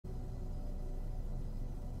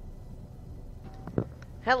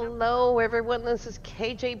Hello everyone, this is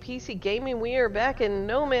KJPC Gaming. We are back in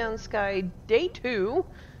No Man's Sky Day 2.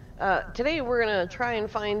 Today we're going to try and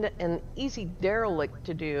find an easy derelict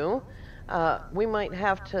to do. We might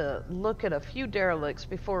have to look at a few derelicts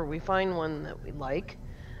before we find one that we like.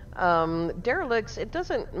 Derelicts, it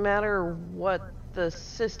doesn't matter what the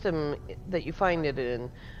system that you find it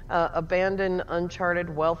in. Abandoned,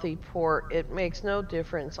 uncharted, wealthy, poor, it makes no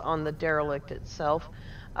difference on the derelict itself.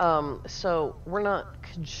 So we're not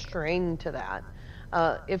constrained to that.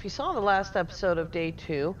 If you saw the last episode of Day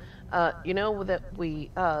 2, you know that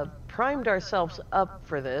we primed ourselves up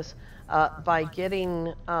for this by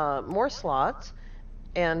getting more slots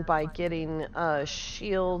and by getting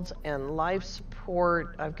shields and life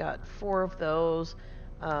support. I've got 4 of those.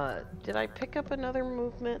 Did I pick up another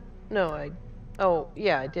movement? No, oh,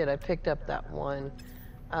 yeah, I did. I picked up that one,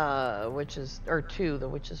 which is, or 2,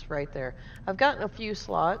 which is right there. I've gotten a few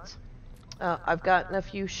slots. I've gotten a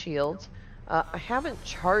few shields. I haven't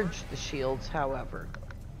charged the shields, however.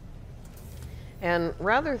 And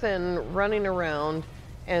rather than running around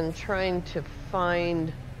and trying to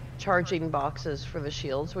find charging boxes for the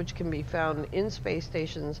shields, which can be found in space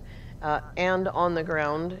stations and on the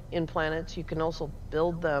ground in planets, you can also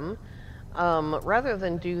build them. Rather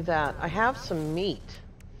than do that, I have some meat.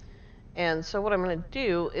 And so what I'm going to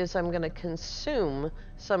do is I'm going to consume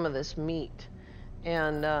some of this meat.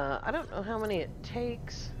 And I don't know how many it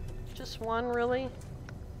takes. Just one, really?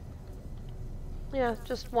 Yeah,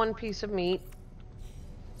 just one piece of meat.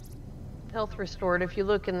 Health restored. If you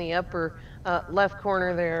look in the upper left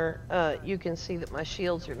corner there, you can see that my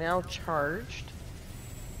shields are now charged.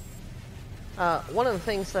 One of the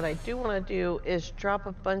things that I do want to do is drop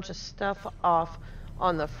a bunch of stuff off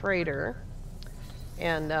on the freighter.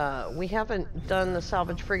 And we haven't done the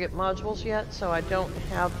salvage frigate modules yet, so I don't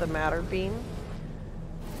have the matter beam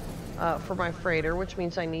for my freighter, which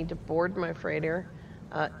means I need to board my freighter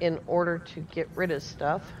in order to get rid of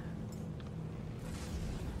stuff.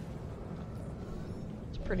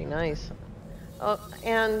 Pretty nice. Oh,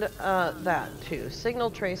 and that too.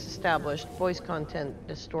 Signal trace established, voice content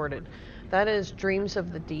distorted. That is Dreams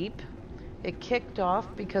of the Deep. It kicked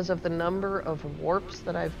off because of the number of warps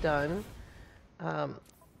that I've done.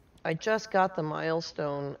 I just got the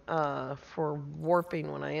milestone for warping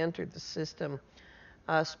when I entered the system.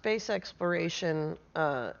 Space exploration,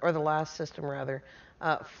 or the last system rather,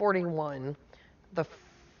 41. The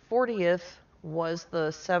 40th was the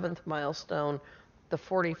 7th milestone. The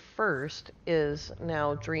 41st is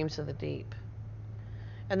now Dreams of the Deep.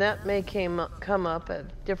 And that may come up at a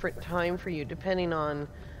different time for you, depending on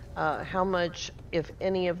how much, if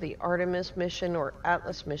any, of the Artemis mission or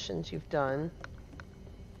Atlas missions you've done.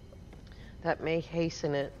 That may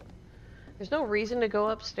hasten it. There's no reason to go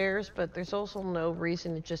upstairs, but there's also no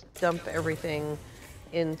reason to just dump everything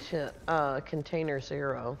into Container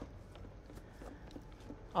 0.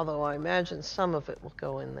 Although I imagine some of it will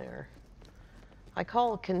go in there. I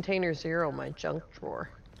call Container 0 my junk drawer.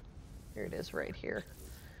 Here it is right here.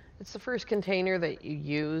 It's the first container that you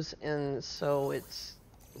use, and so it's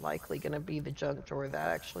likely going to be the junk drawer. That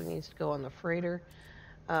actually needs to go on the freighter.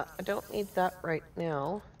 I don't need that right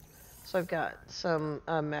now. So I've got some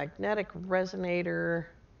magnetic resonator.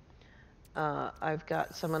 I've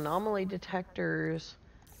got some anomaly detectors,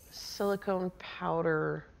 silicone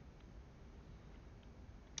powder.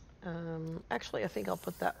 Actually, I think I'll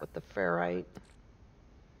put that with the ferrite.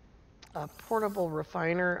 A portable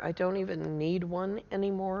refiner. I don't even need one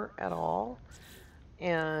anymore at all.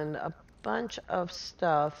 And a bunch of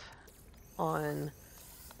stuff on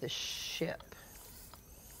the ship.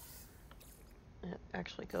 It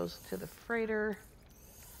actually goes to the freighter.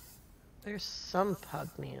 There's some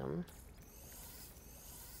pugnium.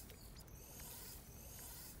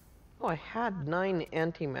 Oh, I had 9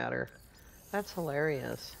 antimatter. That's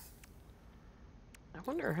hilarious. I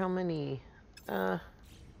wonder how many...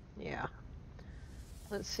 yeah.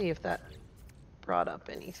 Let's see if that brought up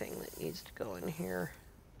anything that needs to go in here.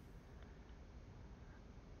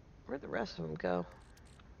 Where'd the rest of them go?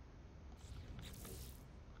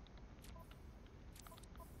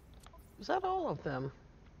 Was that all of them?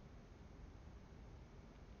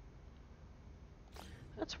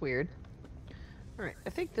 That's weird. Alright,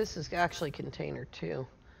 I think this is actually container 2.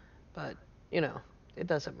 But, you know, it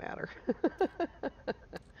doesn't matter.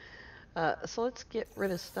 So let's get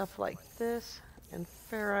rid of stuff like this, and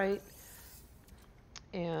ferrite,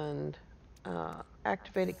 and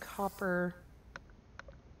activated copper,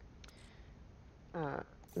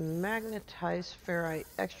 magnetized ferrite,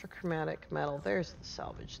 extra chromatic metal. There's the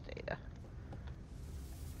salvage data.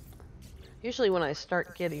 Usually when I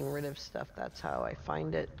start getting rid of stuff, that's how I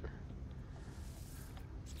find it.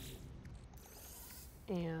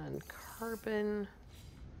 And carbon.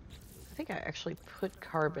 I think I actually put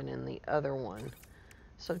carbon in the other one.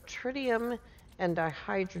 So tritium and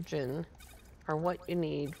dihydrogen are what you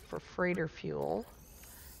need for freighter fuel.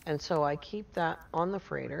 And so I keep that on the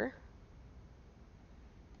freighter.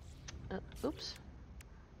 Oops.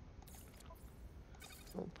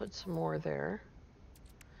 We'll put some more there.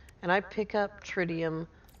 And I pick up tritium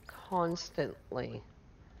constantly.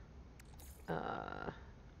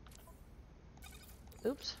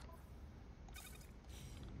 Oops.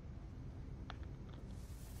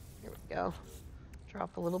 Here we go.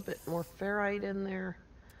 Drop a little bit more ferrite in there.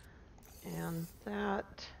 And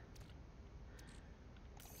that.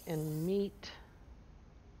 And meat.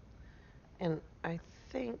 And I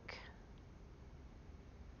think,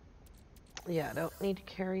 yeah, I don't need to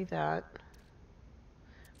carry that.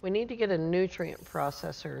 We need to get a nutrient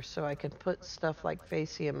processor so I can put stuff like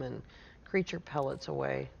facium and creature pellets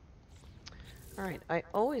away. All right, I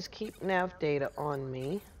always keep nav data on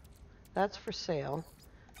me. That's for sale.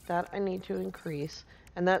 That I need to increase.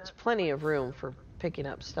 And that's plenty of room for picking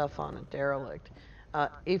up stuff on a derelict.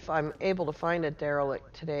 If I'm able to find a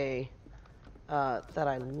derelict today that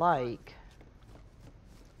I like,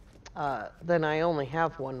 then I only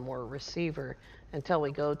have one more receiver until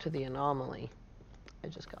we go to the anomaly. I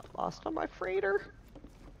just got lost on my freighter.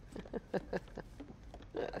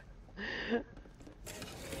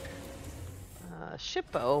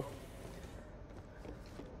 Shippo.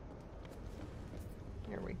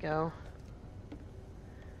 Here we go.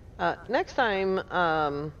 Next time,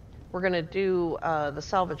 we're going to do the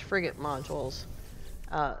salvage frigate modules.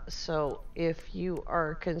 So if you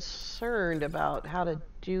are concerned about how to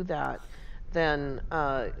do that, then,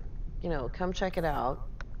 you know, come check it out.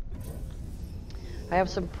 I have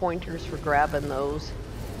some pointers for grabbing those.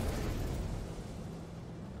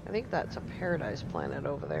 I think that's a paradise planet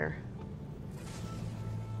over there.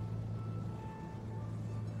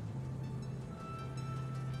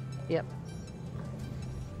 Yep.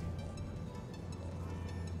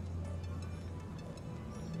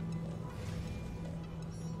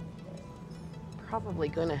 Probably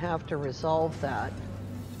going to have to resolve that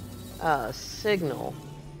signal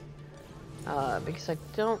because I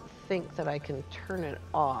don't think that I can turn it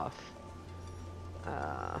off.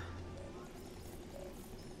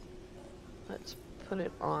 Let's put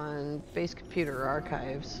it on base computer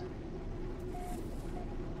archives.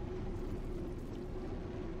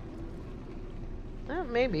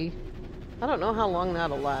 Maybe. I don't know how long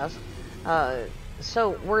that'll last.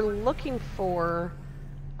 So we're looking for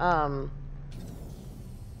a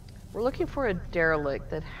derelict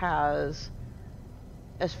that has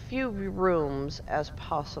as few rooms as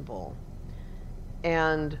possible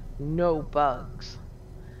and no bugs.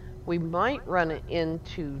 We might run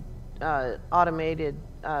into automated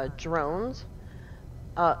drones.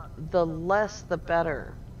 The less the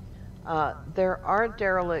better. There are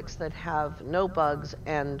derelicts that have no bugs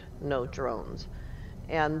and no drones.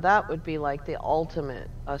 And that would be like the ultimate,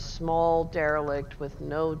 a small derelict with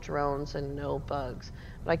no drones and no bugs.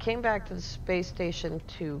 But I came back to the space station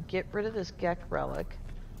to get rid of this Gek relic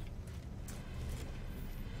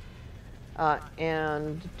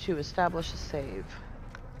and to establish a save.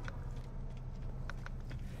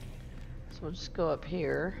 So we'll just go up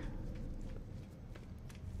here.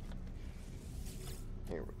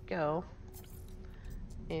 Here we go.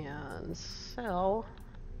 And sell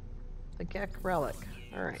the Gek relic.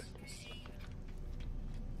 Alright.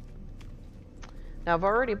 Now I've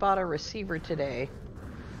already bought a receiver today.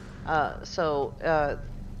 So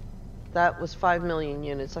that was 5 million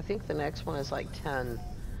units. I think the next one is like 10.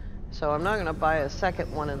 So I'm not going to buy a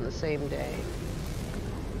second one in the same day.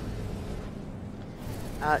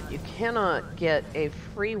 You cannot get a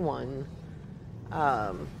free one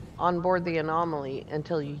on board the anomaly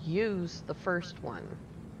until you use the first one.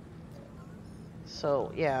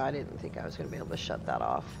 So yeah, I didn't think I was going to be able to shut that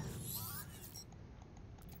off.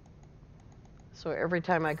 So every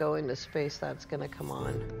time I go into space, that's going to come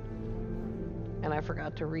on. And I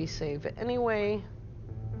forgot to resave it anyway.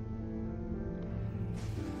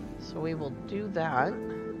 So we will do that.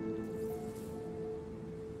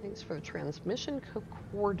 Thanks for the transmission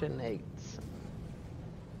coordinates.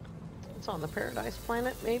 It's on the Paradise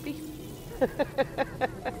Planet, maybe?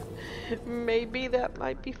 Maybe that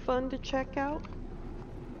might be fun to check out.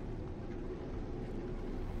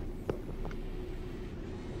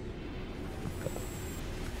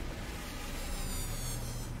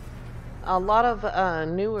 A lot of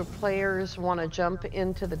newer players want to jump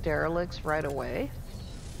into the derelicts right away.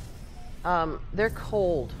 They're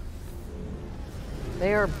cold.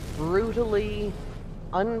 They are brutally,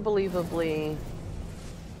 unbelievably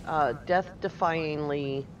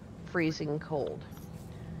death-defyingly freezing cold.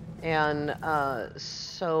 And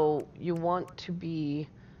so you want to be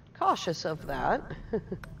cautious of that.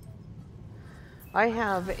 I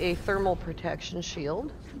have a thermal protection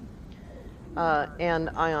shield and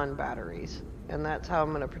ion batteries, and that's how I'm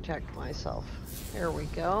going to protect myself. There we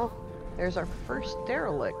go. There's our first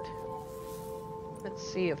derelict.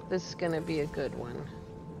 Let's see if this is going to be a good one.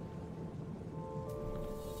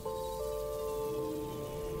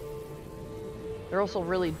 They're also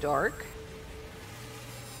really dark.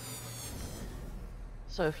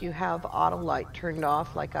 So if you have auto light turned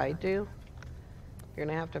off like I do, you're going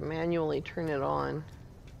to have to manually turn it on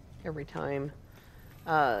every time.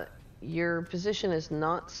 Your position is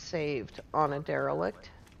not saved on a derelict.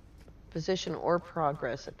 Position or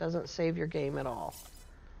progress. It doesn't save your game at all.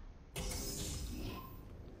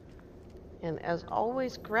 And as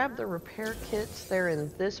always, grab the repair kits. They're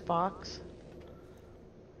in this box.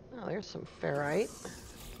 Oh, there's some ferrite,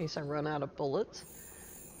 in case I run out of bullets.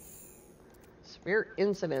 Severe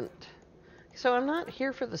incident. So I'm not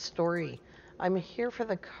here for the story. I'm here for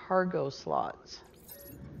the cargo slots.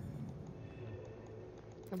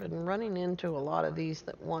 I've been running into a lot of these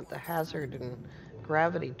that want the hazard and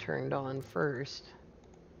gravity turned on first.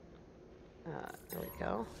 There we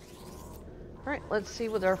go. Alright, let's see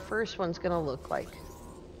what our first one's going to look like.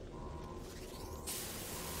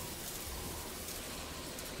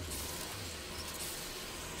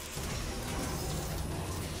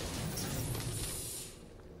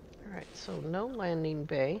 Alright, so no landing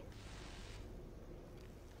bay.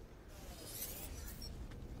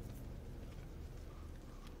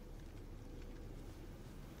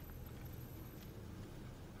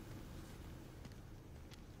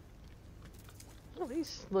 Oh,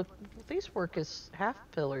 these work as half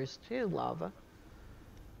pillars too, lava.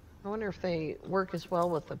 I wonder if they work as well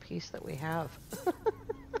with the piece that we have.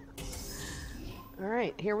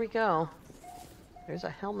 Alright, here we go. There's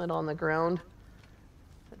a helmet on the ground.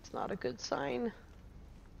 That's not a good sign.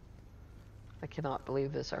 I cannot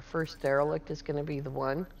believe this. Our first derelict is going to be the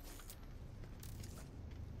one.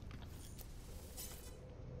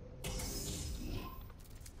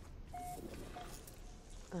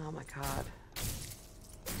 Oh my god.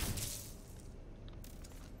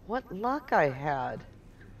 What luck I had.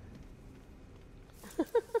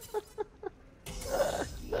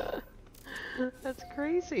 That's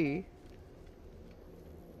crazy.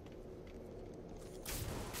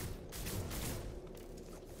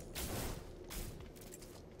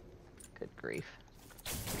 Good grief.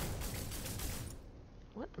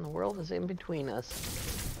 What in the world is in between us?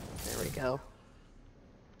 There we go.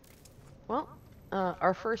 Well,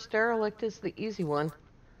 our first derelict is the easy one.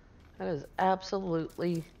 That is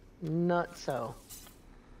absolutely nutso.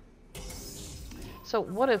 So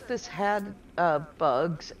what if this had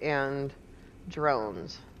bugs and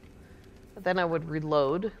drones? Then I would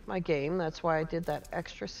reload my game. That's why I did that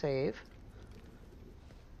extra save.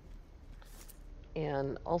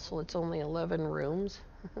 And also it's only 11 rooms.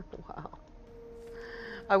 Wow.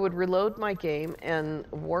 I would reload my game and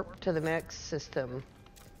warp to the next system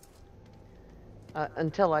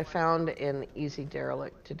until I found an easy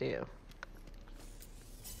derelict to do.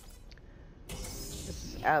 This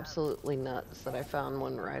is absolutely nuts that I found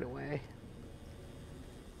one right away.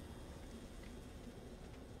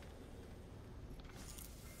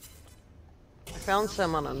 I found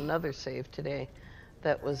some on another save today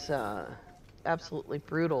that was absolutely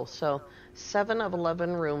brutal. So 7 of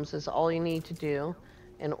 11 rooms is all you need to do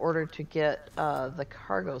in order to get the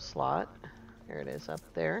cargo slot. There it is up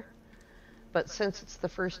there. But since it's the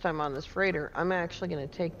first time on this freighter, I'm actually going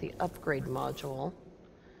to take the upgrade module.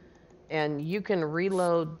 And you can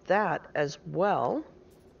reload that as well.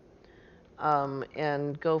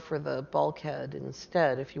 And go for the bulkhead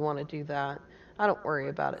instead if you want to do that. I don't worry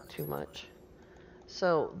about it too much.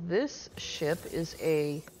 So this ship is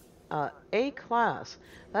a class.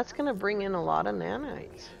 That's going to bring in a lot of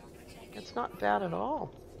nanites. It's not bad at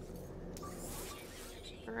all.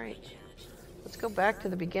 All right, let's go back to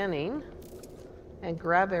the beginning and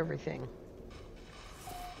grab everything.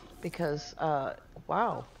 Because,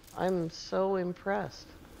 wow, I'm so impressed.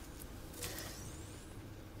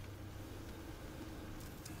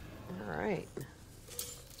 All right.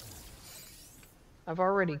 I've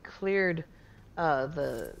already cleared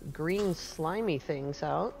the green slimy things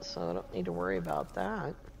out, so I don't need to worry about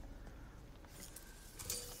that.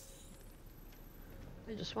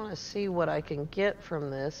 I just want to see what I can get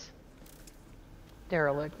from this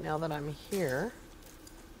derelict now that I'm here.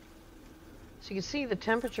 So you can see the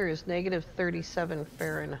temperature is negative 37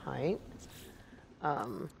 Fahrenheit.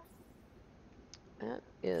 That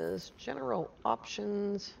is general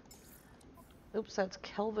options. Oops, that's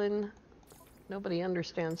Kelvin. Nobody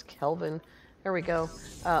understands Kelvin. There we go.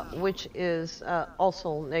 Which is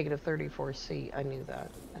also negative 34C. I knew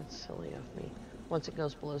that. That's silly of me. Once it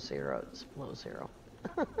goes below 0, it's below 0.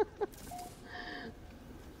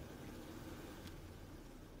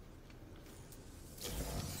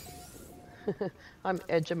 I'm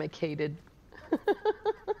edumacated.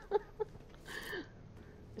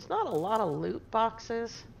 There's not a lot of loot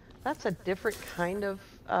boxes. That's a different kind of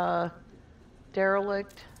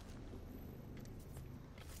derelict.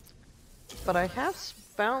 But I have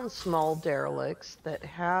found small derelicts that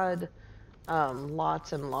had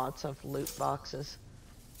lots and lots of loot boxes.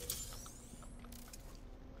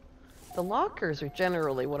 The lockers are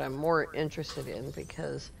generally what I'm more interested in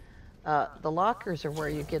because the lockers are where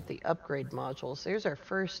you get the upgrade modules. There's our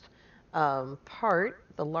first part,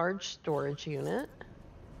 the large storage unit.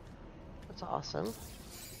 That's awesome.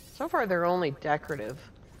 So far they're only decorative.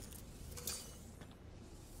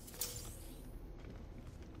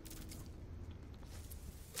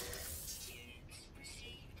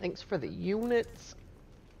 Thanks for the units.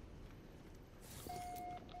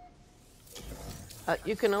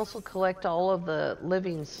 You can also collect all of the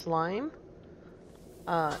living slime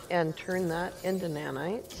and turn that into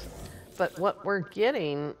nanites. But what we're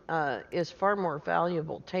getting is far more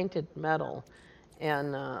valuable, tainted metal.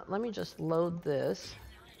 And let me just load this,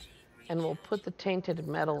 and we'll put the tainted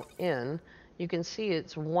metal in. You can see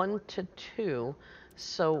it's 1 to 2,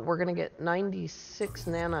 so we're going to get 96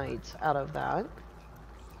 nanites out of that,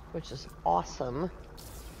 which is awesome.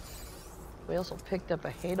 We also picked up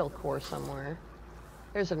a Hadal core somewhere.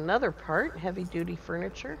 There's another part, heavy-duty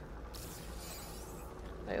furniture.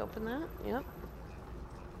 Did I open that? Yep.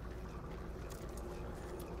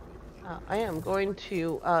 I am going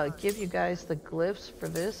to give you guys the glyphs for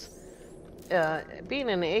this. Being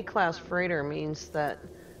an A-class freighter means that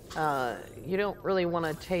you don't really want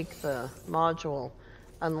to take the module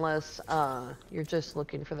unless you're just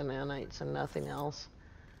looking for the nanites and nothing else.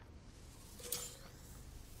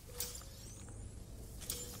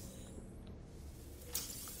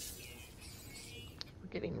 We're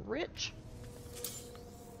getting rich.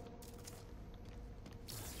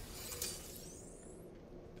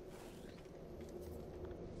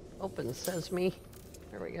 Open sesame.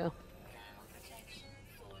 There we go.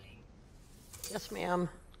 Yes, ma'am.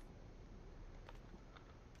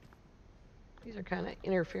 These are kind of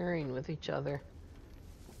interfering with each other.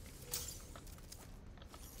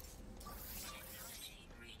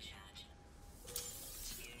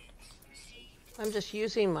 I'm just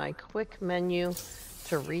using my quick menu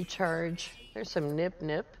to recharge. There's some nip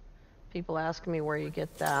nip. People ask me where you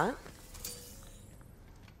get that.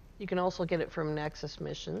 You can also get it from Nexus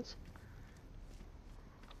missions.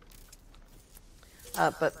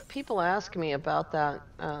 But people ask me about that.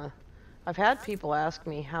 I've had people ask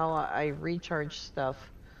me how I recharge stuff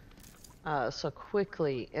so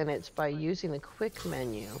quickly, and it's by using the quick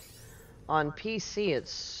menu. On PC,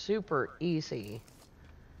 it's super easy.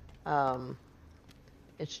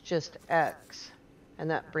 It's just X,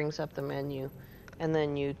 and that brings up the menu. And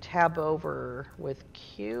then you tab over with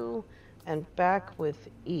Q and back with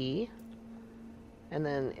E, and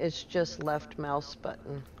then it's just left mouse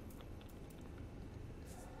button.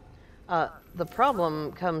 The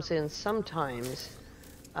problem comes in sometimes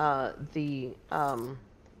the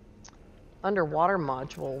underwater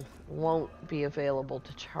module won't be available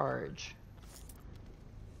to charge.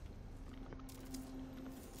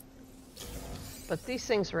 But these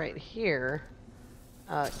things right here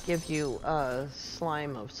give you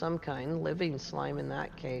slime of some kind, living slime in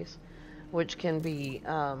that case, which can be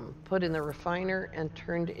put in the refiner and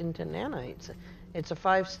turned into nanites. It's a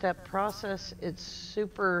 5-step process. It's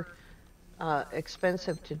super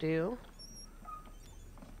expensive to do.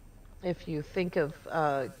 If you think of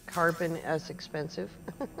carbon as expensive.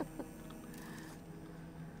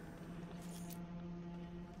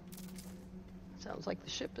 Sounds like the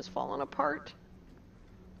ship is falling apart.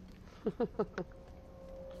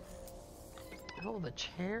 Oh, the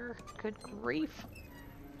chair? Good grief.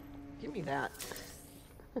 Give me that.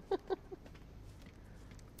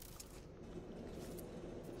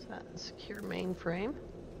 Is that a secure mainframe?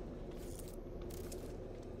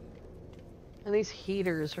 And these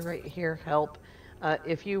heaters right here help.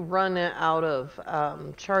 If you run out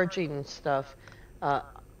of charging stuff,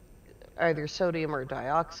 either sodium or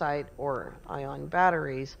dioxide or ion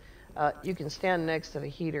batteries, you can stand next to the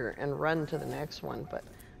heater and run to the next one. But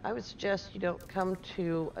I would suggest you don't come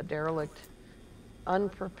to a derelict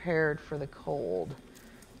unprepared for the cold.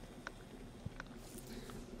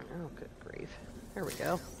 Oh, good grief. There we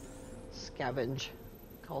go. Scavenge.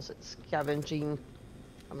 Calls it scavenging.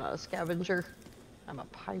 I'm not a scavenger. I'm a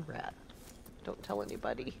pirate. Don't tell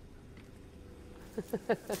anybody.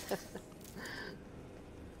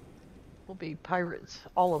 We'll be pirates,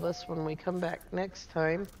 all of us, when we come back next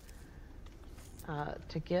time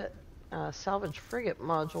to get salvage frigate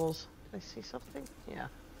modules. Did I see something? Yeah.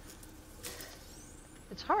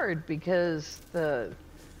 It's hard because the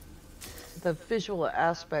visual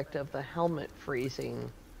aspect of the helmet freezing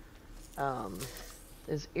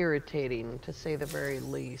is irritating, to say the very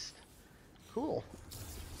least. Cool.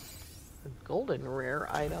 A golden rare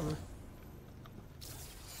item.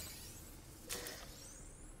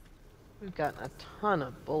 We've gotten a ton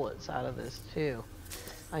of bullets out of this, too.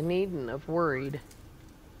 I needn't have worried.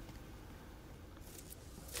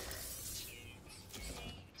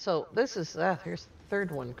 So this is, here's the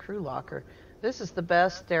third one, crew locker. This is the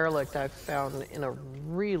best derelict I've found in a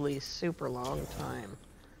really super long time.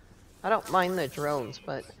 I don't mind the drones,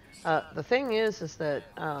 but the thing is that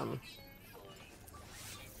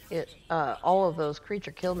all of those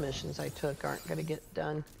creature kill missions I took aren't going to get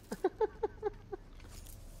done.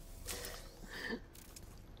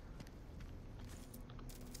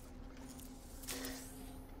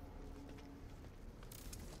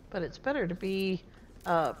 But it's better to be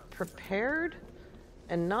prepared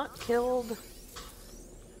and not killed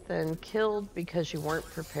than killed because you weren't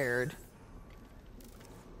prepared.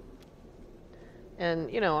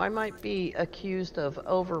 And, you know, I might be accused of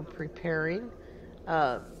over-preparing,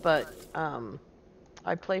 but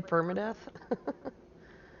I play permadeath.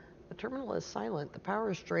 The terminal is silent. The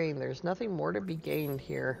power is drained. There's nothing more to be gained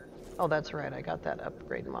here. Oh, that's right. I got that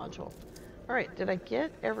upgrade module. All right. Did I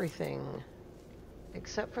get everything?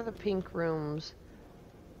 Except for the pink rooms.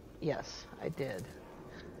 Yes, I did.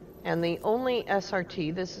 And the only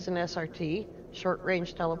SRT, this is an SRT, short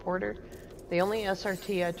range teleporter. The only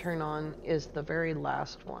SRT I turn on is the very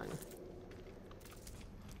last one.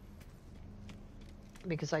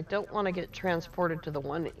 Because I don't want to get transported to the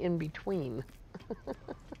one in between.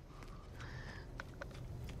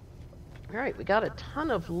 Alright, we got a ton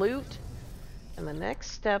of loot. And the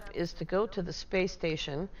next step is to go to the space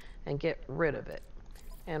station and get rid of it.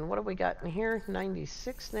 And what have we got in here?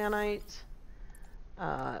 96 nanites.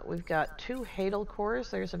 We've got 2 Hadal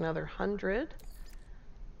cores. There's another 100.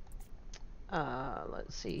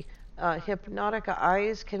 Let's see. Hypnotica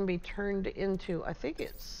eyes can be turned into, I think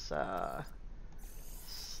it's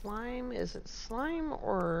slime. Is it slime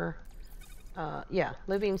or... yeah,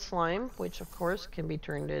 living slime, which of course can be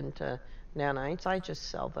turned into nanites. I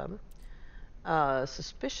just sell them.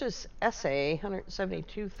 Suspicious essay,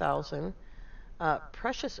 172,000.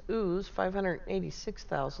 Precious ooze,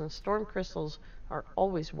 586,000. Storm crystals are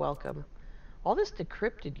always welcome. All this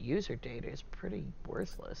decrypted user data is pretty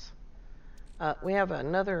worthless. We have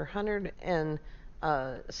another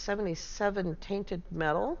 177 tainted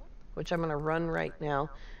metal, which I'm going to run right now.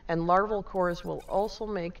 And larval cores will also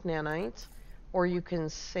make nanites, or you can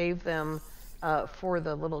save them for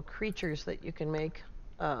the little creatures that you can make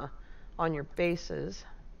on your bases.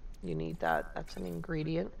 You need that. That's an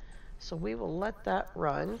ingredient. So we will let that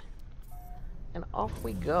run, and off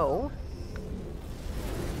we go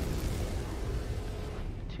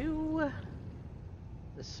to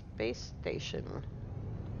the space station.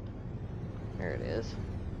 There it is.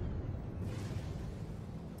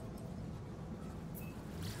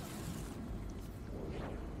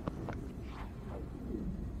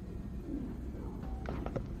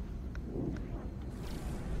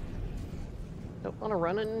 Don't want to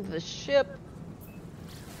run into the ship.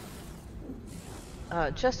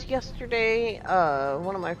 Just yesterday,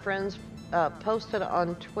 one of my friends posted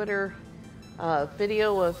on Twitter a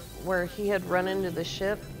video of where he had run into the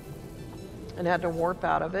ship and had to warp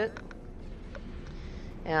out of it.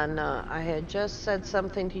 And I had just said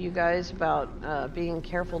something to you guys about being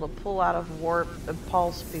careful to pull out of warp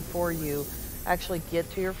pulse before you actually get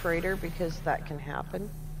to your freighter, because that can happen.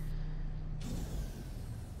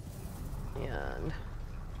 And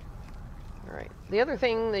alright, the other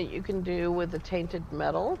thing that you can do with the tainted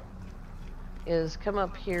metal is come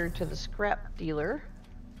up here to the scrap dealer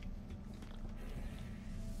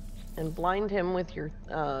and blind him with your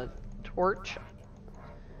torch.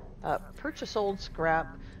 Purchase old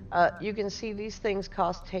scrap. You can see these things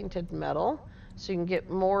cost tainted metal, so you can get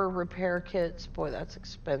more repair kits. Boy, that's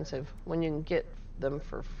expensive when you can get them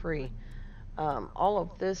for free. All of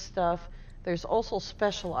this stuff. There's also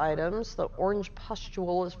special items. The orange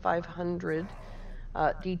pustule is 500.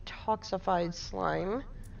 Detoxified slime.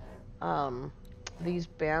 These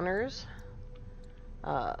banners.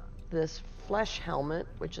 This flesh helmet,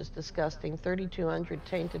 which is disgusting, 3,200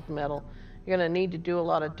 tainted metal. You're going to need to do a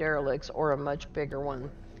lot of derelicts or a much bigger one.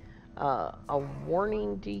 A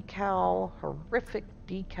warning decal, horrific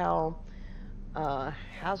decal,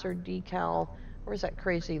 hazard decal. Where's that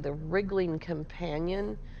crazy? The wriggling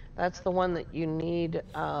companion. That's the one that you need.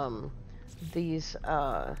 These.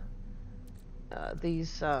 Where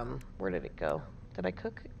did it go? Did I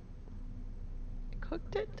cook it? I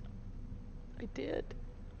cooked it? I did.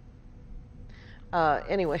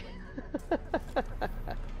 Anyway.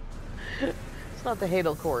 It's not the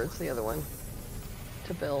Hadal core, it's the other one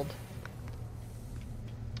to build.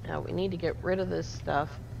 Now we need to get rid of this stuff.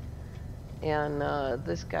 And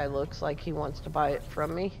this guy looks like he wants to buy it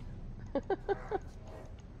from me.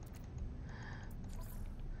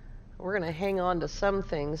 We're going to hang on to some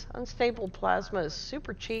things. Unstable plasma is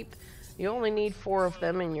super cheap. You only need 4 of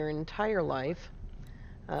them in your entire life.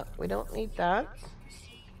 We don't need that.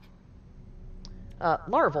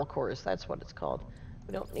 Larval cores, that's what it's called.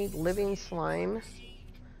 We don't need living slime.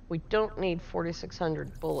 We don't need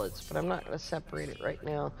 4,600 bullets, but I'm not going to separate it right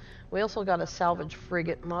now. We also got a salvage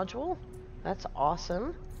frigate module. That's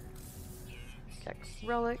awesome.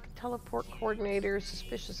 Relic, teleport coordinator,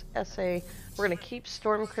 suspicious essay. We're going to keep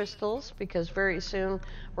storm crystals because very soon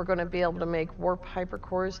we're going to be able to make warp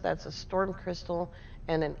hypercores. That's a storm crystal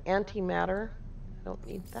and an antimatter. I don't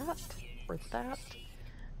need that or that.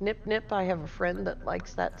 Nip Nip, I have a friend that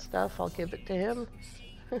likes that stuff. I'll give it to him.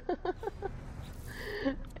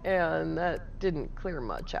 And that didn't clear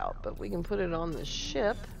much out, but we can put it on the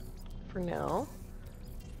ship for now.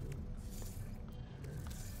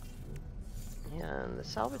 And the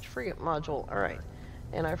salvage frigate module. All right.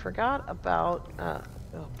 And I forgot about, oh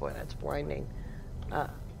boy, that's blinding.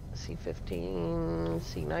 C15,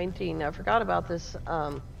 C19. I forgot about this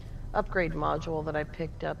upgrade module that I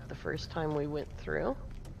picked up the first time we went through.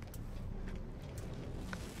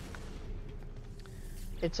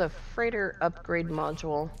 It's a freighter upgrade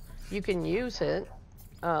module. You can use it.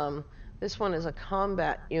 This one is a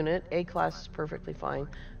combat unit. A class is perfectly fine.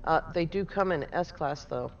 They do come in S class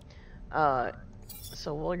though.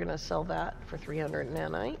 So we're going to sell that for 300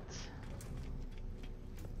 nanites.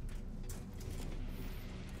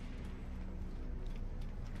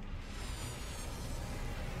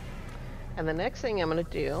 And the next thing I'm going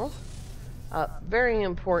to do, very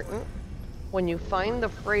important, when you find the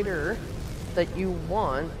freighter that you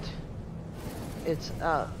want, it's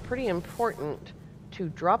pretty important to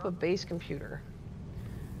drop a base computer,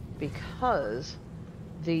 because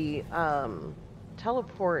the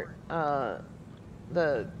teleport,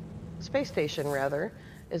 the space station rather,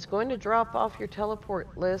 is going to drop off your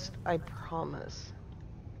teleport list, I promise.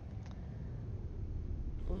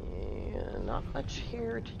 And not much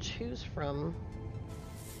here to choose from.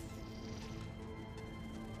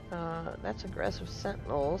 That's aggressive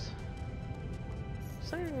sentinels.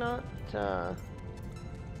 So they're not,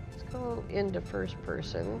 let's go into first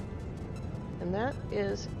person. And that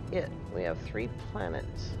is it. We have 3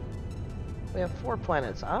 planets. We have 4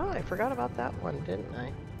 planets. Ah, I forgot about that one, didn't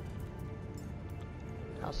I?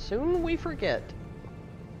 How soon we forget.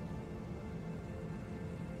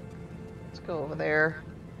 Let's go over there.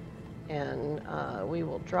 And we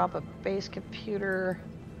will drop a base computer.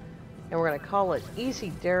 And we're going to call it Easy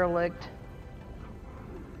Derelict.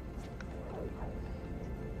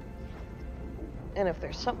 And if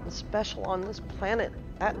there's something special on this planet,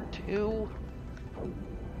 that too.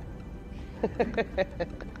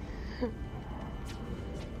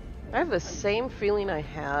 I have the same feeling I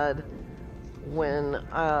had when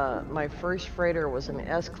my first freighter was an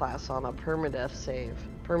S-class on a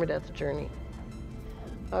permadeath journey.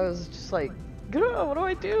 I was just like, what do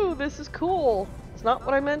I do? This is cool. It's not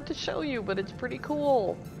what I meant to show you, but it's pretty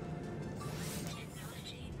cool.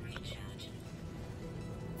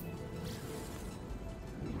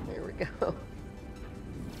 There we go.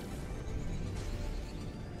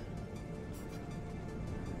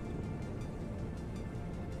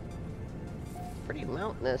 Pretty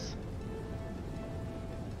mountainous.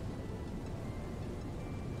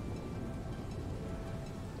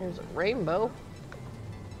 There's a rainbow.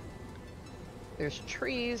 There's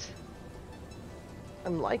trees.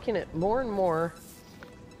 I'm liking it more and more.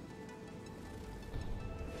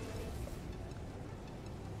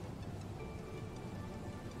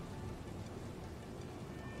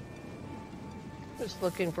 Just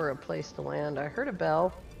looking for a place to land. I heard a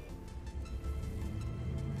bell.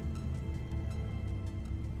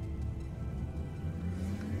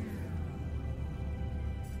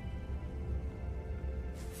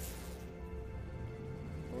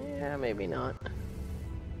 Yeah, maybe not.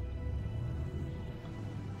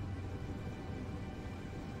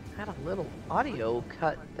 Had a little audio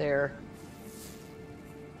cut there.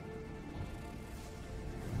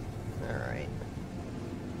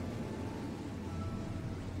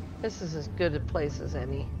 This is as good a place as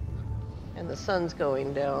any. And the sun's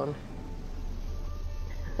going down.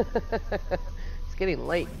 It's getting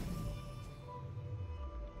late.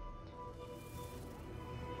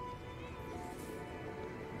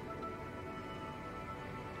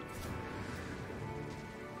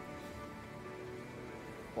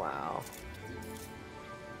 Wow.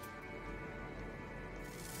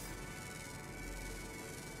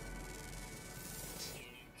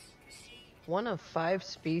 One of 5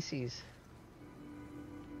 species.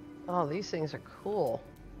 Oh, these things are cool.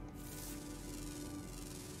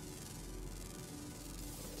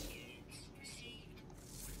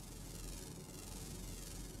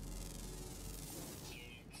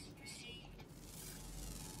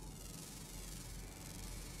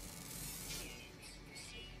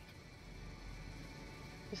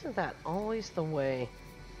 Isn't that always the way?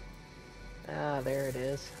 Ah, there it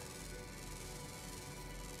is.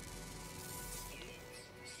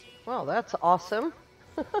 Well, that's awesome.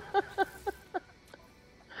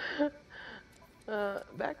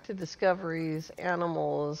 Back to discoveries,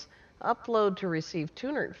 animals, upload to receive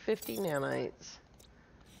 250 nanites.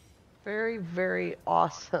 Very, very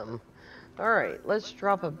awesome. All right, let's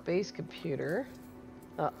drop a base computer.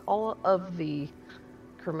 All of the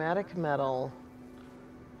chromatic metal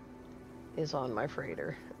is on my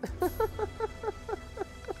freighter.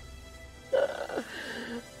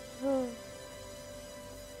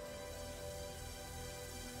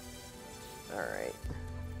 Alright.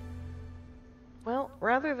 Well,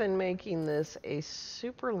 rather than making this a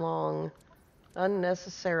super long,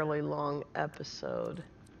 unnecessarily long episode,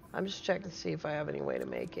 I'm just checking to see if I have any way to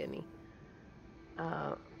make any.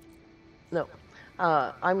 No.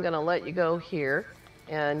 I'm going to let you go here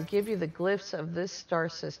and give you the glyphs of this star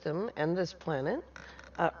system and this planet.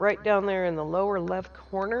 Right down there in the lower left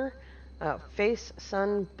corner, face,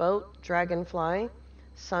 sun, boat, dragonfly,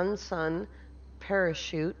 sun,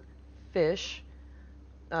 parachute, fish,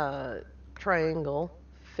 triangle,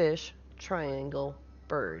 fish, triangle,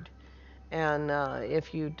 bird. And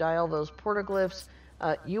if you dial those portoglyphs,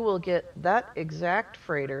 you will get that exact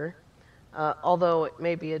freighter, although it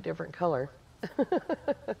may be a different color.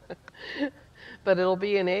 But it'll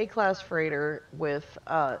be an A-class freighter with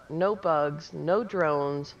no bugs, no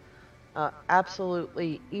drones,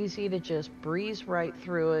 absolutely easy to just breeze right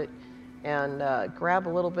through it and grab a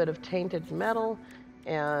little bit of tainted metal,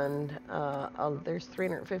 and there's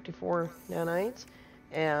 354 nanites,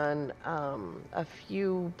 and a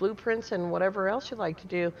few blueprints and whatever else you'd like to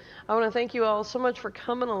do. I want to thank you all so much for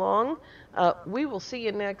coming along. We will see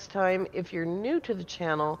you next time. If you're new to the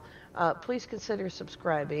channel, please consider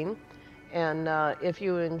subscribing. And if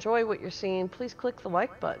you enjoy what you're seeing, please click the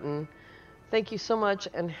like button. Thank you so much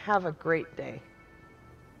and have a great day.